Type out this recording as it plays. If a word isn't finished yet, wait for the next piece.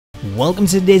Welcome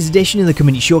to today's edition of the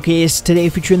Community Showcase, today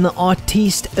featuring the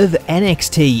Artiste of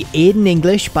NXT, Aiden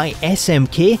English by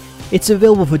SMK. It's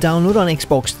available for download on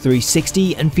Xbox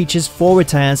 360 and features 4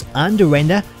 retires and a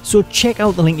render, so check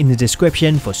out the link in the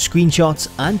description for screenshots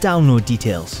and download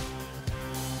details.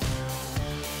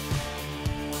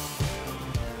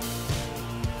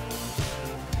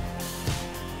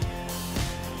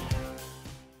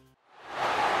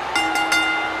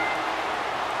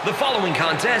 The following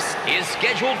contest is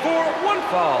scheduled for one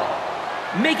fall.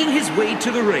 Making his way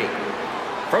to the ring,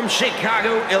 from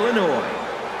Chicago, Illinois,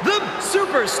 the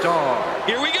Superstar.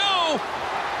 Here we go!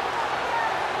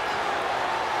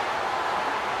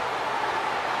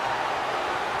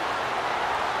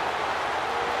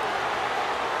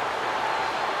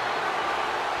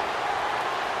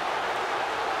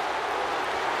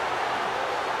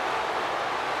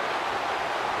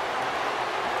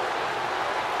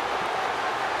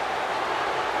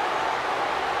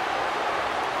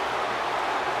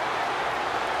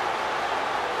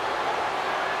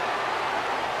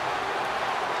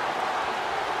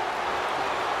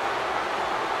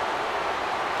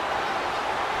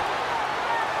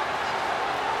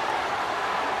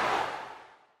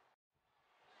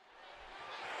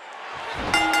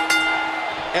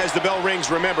 As the bell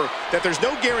rings, remember that there's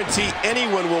no guarantee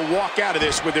anyone will walk out of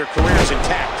this with their careers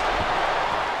intact.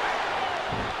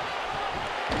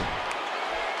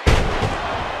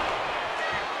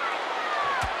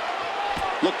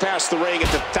 Look past the ring at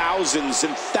the thousands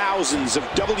and thousands of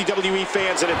WWE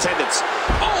fans in attendance.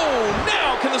 Oh,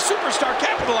 now can the Superstar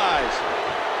capitalize?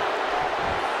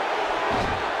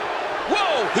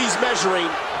 Whoa! He's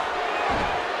measuring.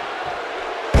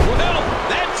 Well,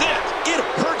 that's it. It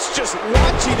hurts just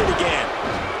watching it again.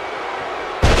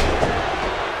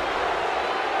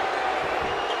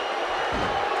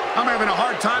 I'm having a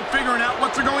hard time figuring out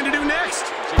what they're going to do next.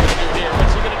 What's he going to do here?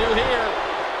 What's he going to do here?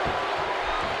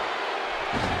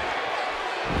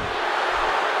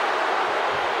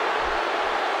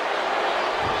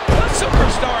 The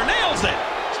Superstar nails it.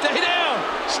 Stay down.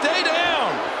 Stay down.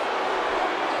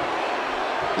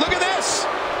 Look at this.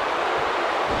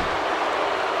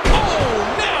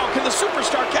 Can the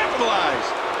Superstar capitalize?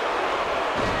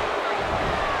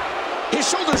 His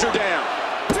shoulders are down.